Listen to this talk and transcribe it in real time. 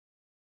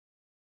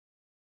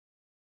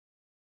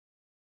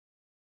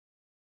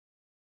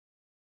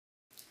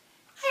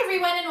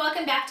everyone, and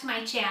welcome back to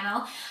my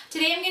channel.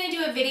 Today I'm going to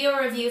do a video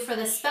review for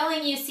the Spelling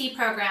UC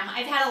program.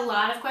 I've had a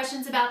lot of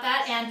questions about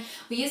that, and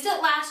we used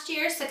it last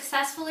year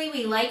successfully.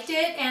 We liked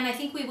it, and I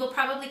think we will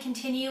probably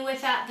continue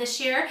with that this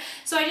year.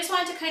 So I just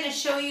wanted to kind of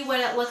show you what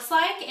it looks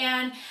like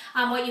and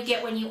what you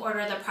get when you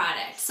order the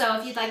product. So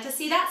if you'd like to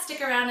see that, stick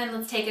around and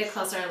let's take a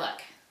closer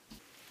look.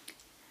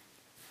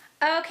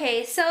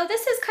 Okay, so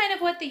this is kind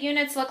of what the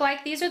units look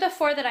like. These are the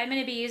 4 that I'm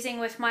going to be using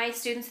with my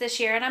students this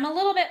year, and I'm a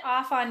little bit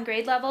off on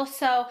grade level,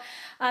 so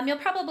you'll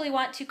probably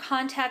want to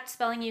contact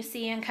Spelling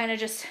UC and kind of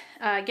just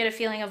get a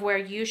feeling of where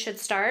you should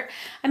start.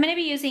 I'm going to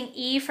be using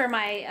E for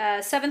my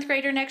 7th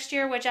grader next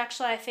year, which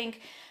actually I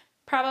think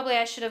probably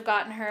I should have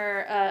gotten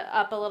her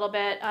up a little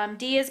bit.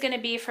 D is going to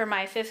be for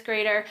my 5th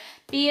grader,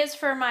 B is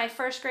for my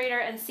 1st grader,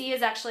 and C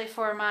is actually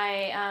for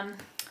my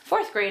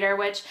 4th grader,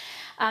 which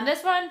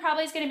this one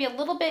probably is going to be a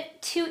little bit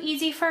too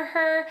easy for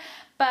her,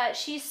 but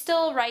she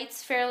still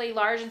writes fairly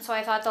large, and so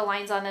I thought the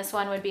lines on this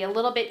one would be a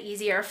little bit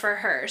easier for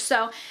her.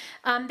 So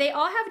they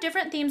all have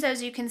different themes,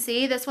 as you can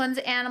see. This one's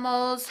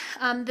animals.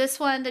 This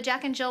one, the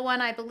Jack and Jill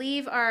one, I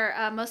believe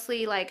are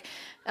mostly like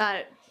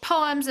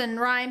poems and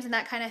rhymes and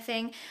that kind of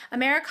thing.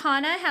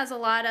 Americana has a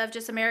lot of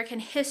just American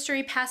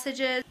history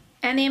passages.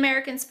 And the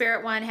American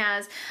Spirit one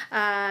has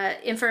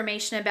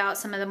information about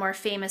some of the more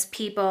famous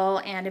people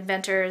and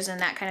inventors and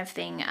that kind of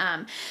thing.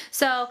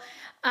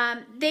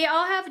 They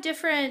all have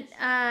different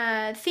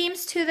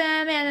themes to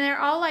them, and they're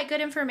all like good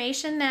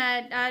information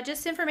that,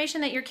 just information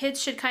that your kids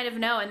should kind of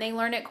know, and they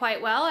learn it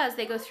quite well as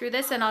they go through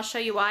this, and I'll show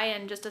you why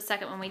in just a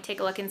second when we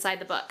take a look inside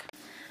the book.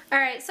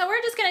 Alright, so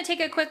we're just going to take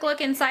a quick look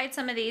inside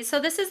some of these.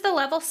 So this is the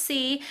level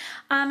C,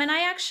 and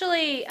I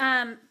actually,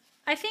 I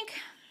think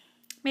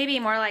maybe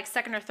more like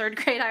 2nd or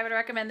 3rd grade I would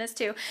recommend this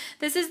too.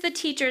 This is the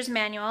teacher's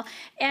manual,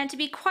 and to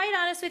be quite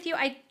honest with you,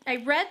 I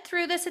read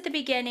through this at the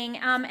beginning,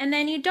 and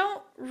then you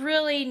don't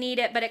really need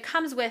it, but it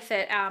comes with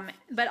it,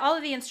 but all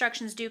of the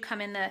instructions do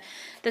come in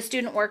the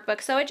student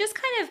workbook, so it just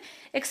kind of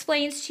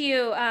explains to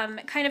you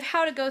kind of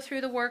how to go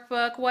through the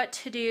workbook, what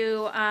to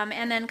do,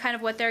 and then kind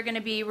of what they're going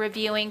to be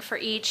reviewing for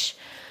each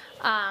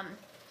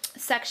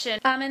section,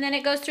 and then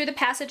it goes through the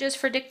passages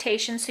for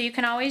dictation, so you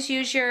can always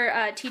use your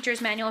teacher's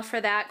manual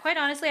for that. Quite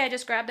honestly, I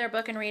just grab their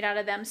book and read out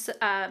of them.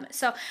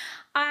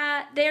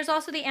 There's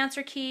also the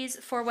answer keys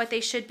for what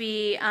they should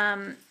be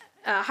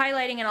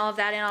highlighting and all of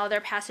that in all of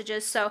their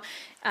passages, so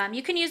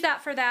you can use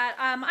that for that.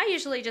 I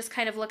usually just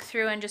kind of look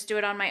through and just do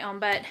it on my own,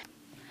 but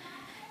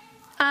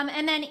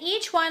and then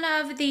each one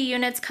of the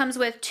units comes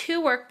with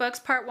 2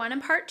 workbooks, part 1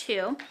 and part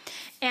 2,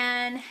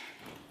 and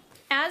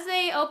as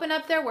they open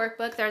up their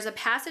workbook, there's a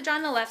passage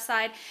on the left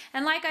side,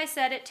 and like I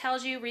said, it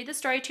tells you read the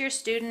story to your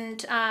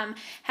student,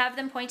 have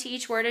them point to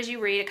each word as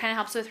you read. It kind of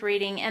helps with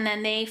reading, and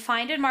then they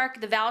find and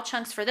mark the vowel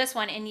chunks for this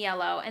one in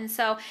yellow, and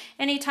so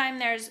anytime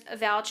there's a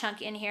vowel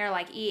chunk in here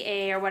like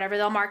EA or whatever,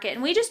 they'll mark it,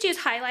 and we just use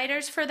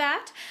highlighters for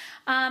that,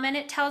 and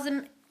it tells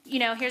them, you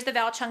know, here's the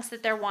vowel chunks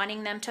that they're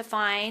wanting them to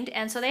find,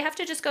 and so they have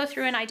to just go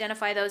through and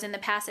identify those in the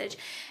passage.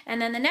 And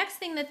then the next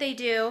thing that they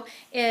do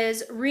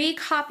is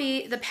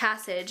recopy the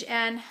passage,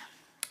 and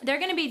they're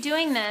going to be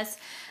doing this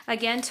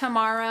again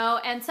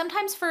tomorrow, and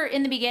sometimes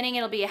in the beginning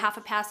it'll be a half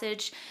a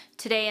passage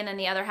today and then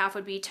the other half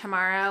would be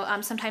tomorrow.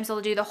 Sometimes they'll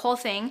do the whole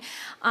thing,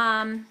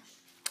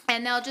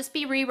 and they'll just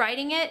be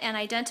rewriting it and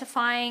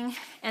identifying,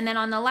 and then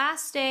on the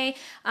last day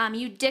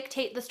you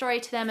dictate the story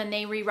to them and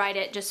they rewrite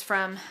it just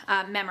from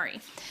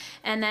memory.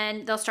 And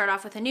then they'll start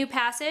off with a new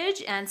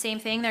passage, and same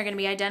thing, they're going to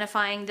be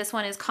identifying, this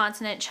one is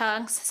consonant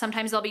chunks.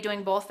 Sometimes they'll be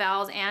doing both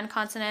vowels and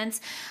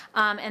consonants,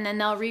 and then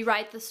they'll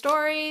rewrite the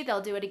story,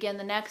 they'll do it again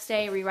the next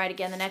day, rewrite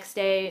again the next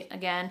day,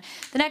 again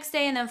the next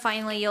day, and then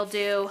finally you'll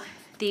do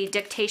the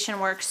dictation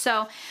work.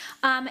 So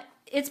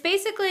it's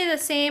basically the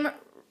same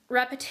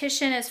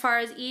repetition as far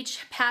as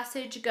each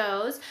passage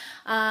goes,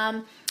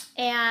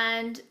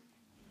 and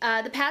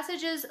the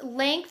passage's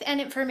length and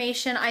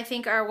information, I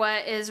think, are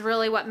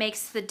what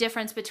makes the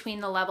difference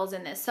between the levels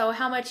in this. So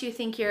how much you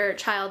think your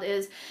child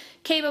is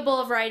capable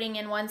of writing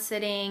in one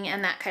sitting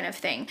and that kind of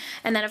thing.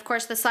 And then of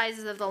course the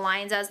sizes of the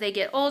lines, as they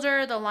get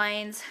older, the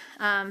lines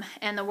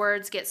and the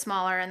words get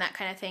smaller and that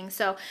kind of thing.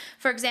 So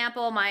for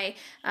example, my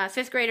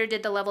 5th grader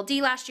did the level D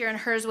last year, and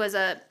hers was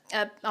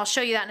I'll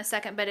show you that in a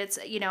second, but it's,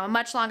 you know, a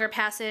much longer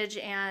passage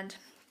and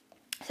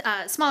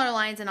smaller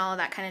lines and all of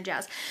that kind of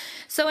jazz.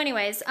 So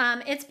anyways,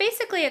 it's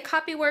basically a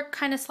copywork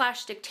kind of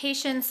slash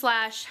dictation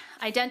slash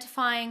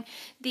identifying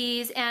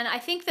these, and I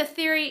think the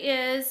theory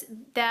is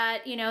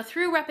that, you know,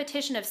 through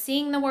repetition of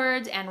seeing the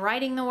words and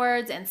writing the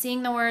words and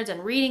seeing the words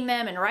and reading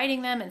them and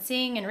writing them and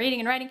seeing and reading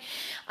and writing,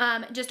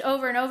 just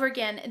over and over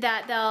again,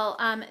 that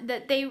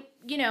they,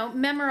 you know,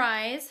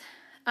 memorize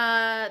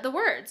the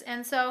words.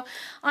 And so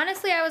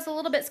honestly, I was a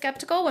little bit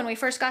skeptical when we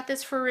first got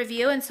this for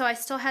review, and so I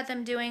still had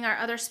them doing our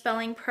other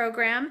spelling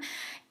program,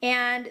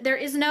 and there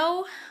is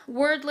no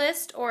word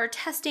list or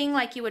testing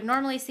like you would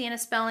normally see in a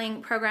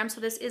spelling program,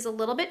 so this is a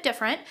little bit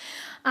different.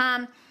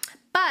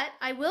 But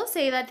I will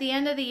say that at the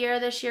end of the year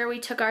this year, we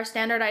took our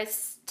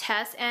standardized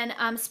tests,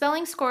 and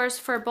spelling scores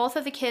for both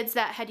of the kids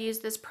that had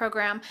used this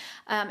program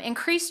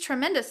increased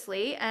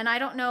tremendously. And I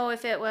don't know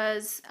if it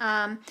was,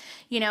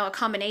 you know, a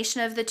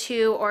combination of the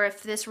two, or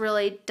if this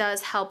really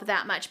does help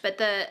that much. But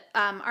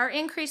our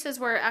increases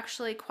were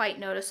actually quite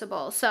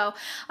noticeable. So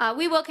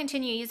we will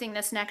continue using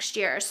this next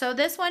year. So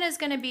this one is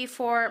going to be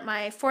for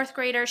my 4th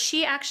grader.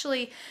 She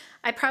actually,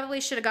 I probably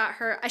should have got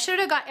her, I should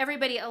have got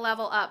everybody a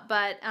level up,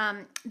 but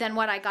than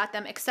what I got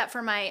them, except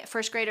for my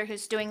 1st grader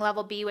who's doing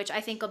level B, which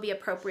I think will be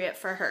appropriate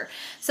for her.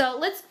 So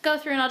let's go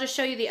through and I'll just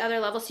show you the other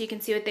levels so you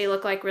can see what they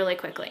look like really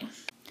quickly.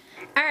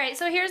 All right,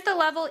 so here's the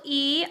level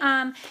E,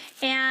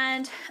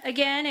 and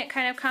again, it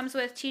kind of comes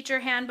with teacher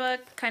handbook,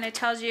 kind of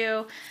tells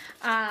you,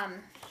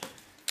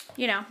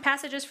 you know,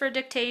 passages for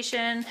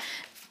dictation,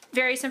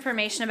 various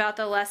information about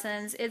the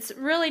lessons. It's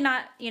really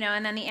not, you know,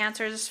 and then the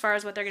answers as far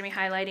as what they're going to be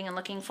highlighting and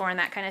looking for and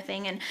that kind of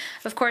thing. And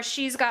of course,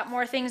 she's got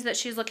more things that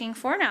she's looking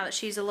for now that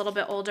she's a little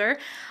bit older.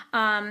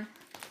 And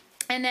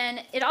then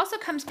it also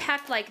comes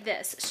packed like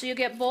this. So you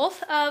get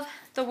both of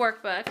the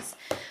workbooks,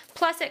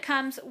 plus it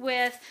comes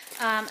with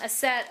a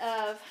set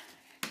of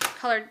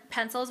colored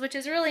pencils, which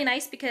is really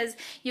nice because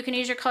you can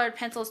use your colored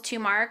pencils to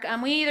mark.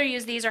 We either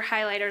use these or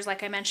highlighters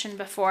like I mentioned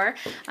before,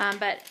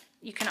 but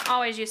you can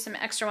always use some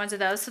extra ones of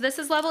those. So this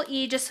is level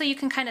E, just so you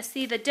can kind of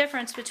see the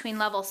difference between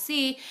level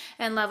C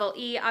and level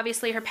E.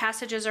 Obviously her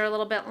passages are a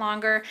little bit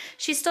longer.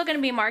 She's still going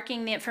to be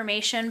marking the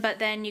information, but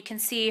then you can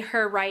see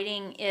her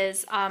writing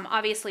is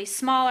obviously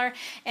smaller,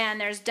 and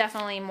there's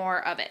definitely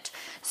more of it.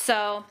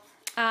 So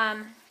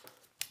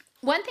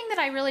one thing that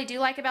I really do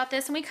like about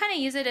this, and we kind of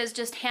use it as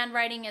just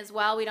handwriting as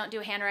well. We don't do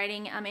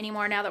handwriting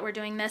anymore now that we're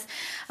doing this.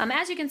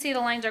 As you can see,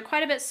 the lines are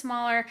quite a bit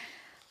smaller.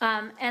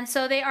 And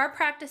so they are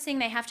practicing.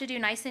 They have to do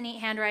nice and neat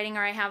handwriting,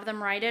 or I have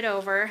them write it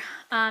over.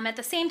 At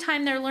the same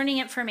time, they're learning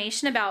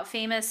information about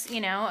famous, you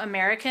know,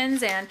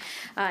 Americans and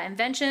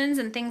inventions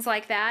and things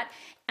like that.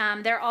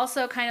 They're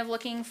also kind of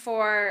looking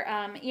for,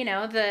 you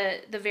know,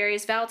 the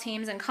various vowel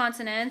teams and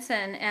consonants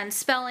and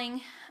spelling,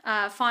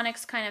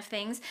 phonics kind of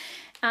things.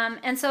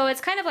 And so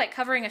it's kind of like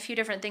covering a few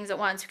different things at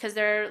once, because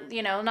they're,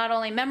 you know, not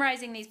only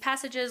memorizing these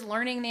passages,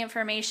 learning the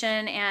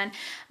information, and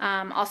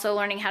also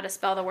learning how to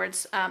spell the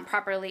words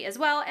properly as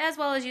well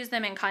as use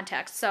them in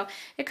context. So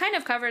it kind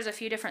of covers a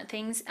few different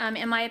things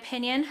in my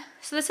opinion.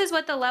 So this is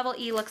what the level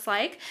E looks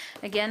like.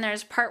 Again,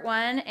 there's part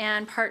 1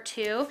 and part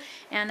 2,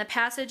 and the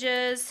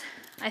passages,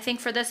 I think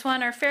for this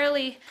one, are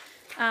fairly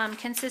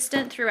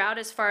consistent throughout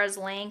as far as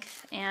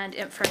length and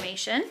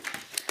information.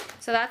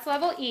 So that's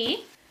level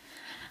E.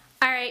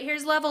 All right,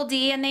 here's level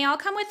D, and they all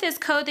come with this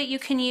code that you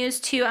can use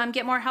to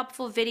get more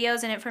helpful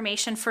videos and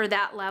information for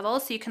that level,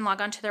 so you can log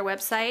on to their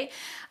website.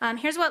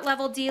 Here's what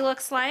level D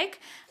looks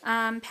like.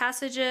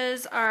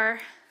 Passages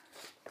are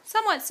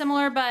somewhat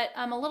similar, but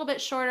a little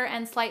bit shorter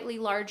and slightly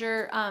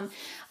larger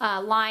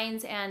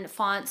lines and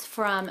fonts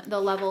from the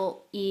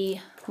level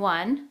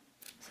E1.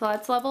 So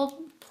that's level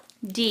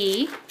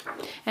D,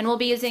 and we'll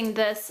be using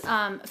this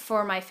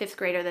for my 5th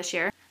grader this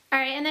year. All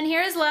right, and then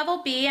here is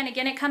level B, and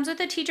again, it comes with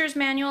a teacher's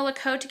manual, a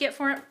code to get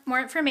more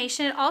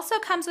information. It also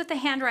comes with a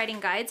handwriting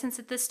guide, since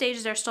at this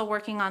stage they're still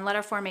working on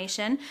letter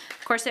formation.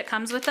 Of course, it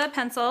comes with the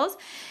pencils.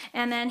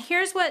 And then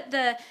here's what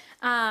the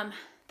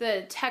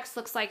text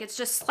looks like. It's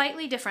just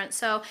slightly different.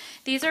 So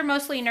these are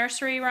mostly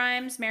nursery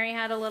rhymes. Mary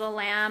had a little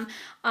lamb,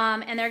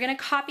 and they're going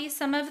to copy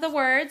some of the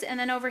words, and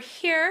then over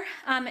here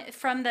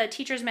from the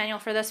teacher's manual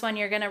for this one,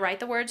 you're going to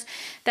write the words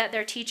that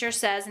their teacher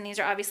says, and these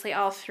are obviously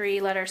all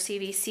 3-letter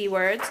CVC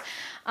words.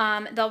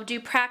 They'll do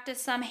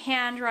practice some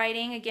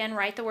handwriting, again,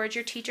 write the words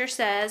your teacher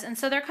says, and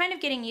so they're kind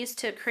of getting used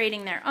to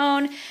creating their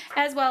own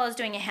as well as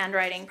doing a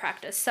handwriting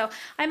practice. So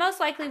I most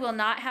likely will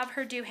not have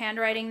her do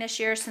handwriting this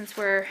year, since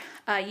we're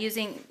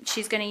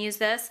she's going to use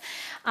this.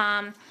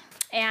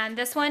 And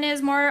this one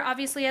is more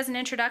obviously as an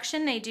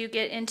introduction. They do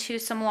get into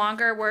some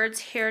longer words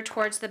here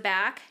towards the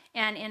back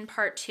and in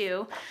part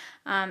 2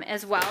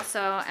 as well.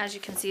 So as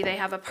you can see, they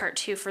have a part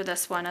 2 for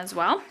this one as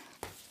well.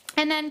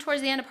 And then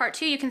towards the end of part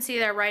 2, you can see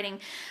they're writing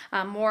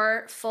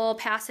more full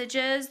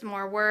passages,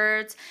 more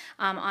words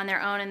on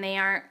their own, and they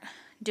aren't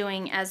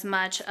doing as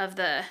much of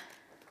the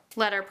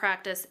letter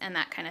practice and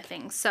that kind of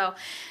thing. So,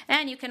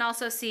 and you can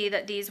also see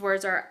that these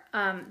words are,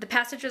 the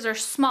passages are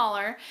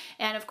smaller,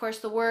 and of course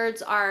the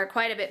words are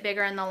quite a bit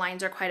bigger, and the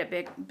lines are quite a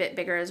bit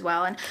bigger as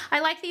well. And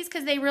I like these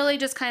because they really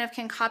just kind of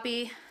can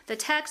copy the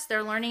text.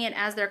 They're learning it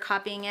as they're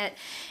copying it,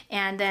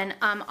 and then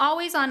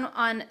always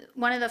on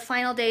one of the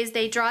final days,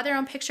 they draw their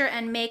own picture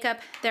and make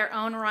up their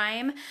own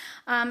rhyme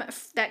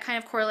that kind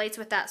of correlates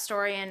with that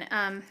story,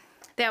 and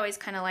they always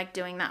kind of like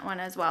doing that one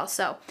as well.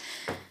 So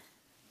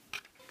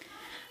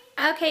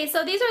okay,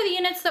 so these are the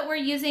units that we're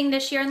using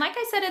this year, and like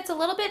I said, it's a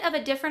little bit of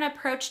a different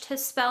approach to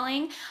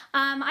spelling.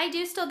 I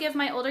do still give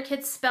my older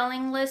kids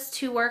spelling lists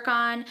to work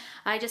on.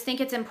 I just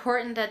think it's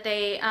important that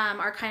they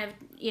are kind of,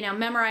 you know,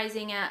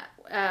 memorizing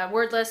a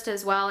word list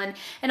as well,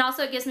 and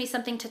also it gives me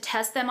something to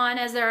test them on,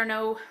 as there are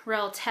no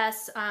real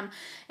tests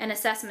and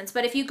assessments.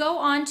 But if you go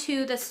on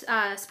to the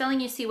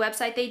Spelling UC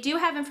website, they do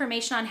have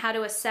information on how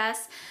to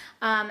assess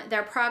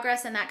their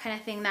progress and that kind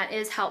of thing, that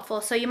is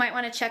helpful. So you might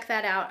want to check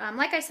that out.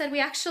 Like I said, we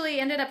actually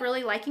ended up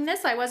really liking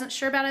this. I wasn't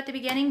sure about it at the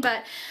beginning,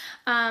 but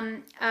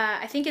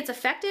I think it's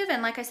effective.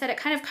 And like I said, it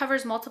kind of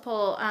covers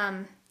multiple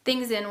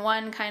things in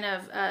one kind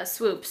of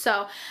swoop.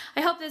 So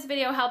I hope this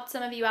video helped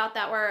some of you out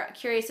that were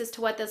curious as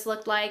to what this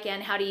looked like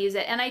and how to use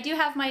it. And I do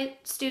have my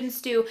students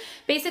do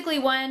basically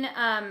one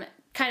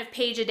kind of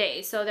page a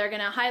day. So they're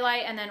going to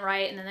highlight and then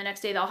write, and then the next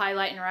day they'll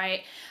highlight and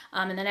write,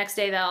 and the next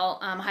day they'll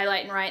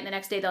highlight and write, and the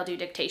next day they'll do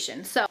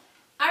dictation. So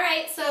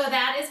alright, so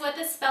that is what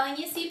the Spelling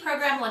You See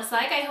program looks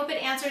like. I hope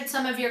it answered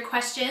some of your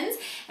questions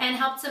and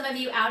helped some of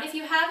you out. If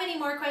you have any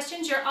more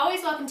questions, you're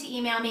always welcome to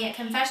email me at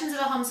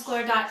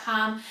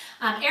confessionsofahomeschooler.com,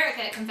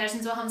 Erica at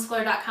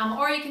confessionsofahomeschooler.com,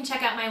 or you can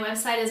check out my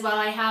website as well.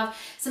 I have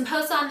some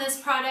posts on this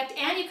product,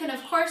 and you can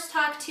of course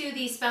talk to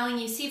the Spelling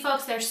You See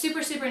folks. They're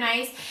super, super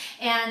nice,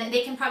 and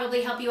they can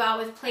probably help you out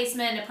with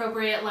placement,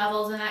 appropriate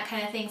levels, and that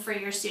kind of thing for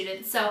your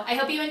students. So I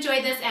hope you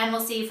enjoyed this, and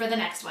we'll see you for the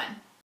next one.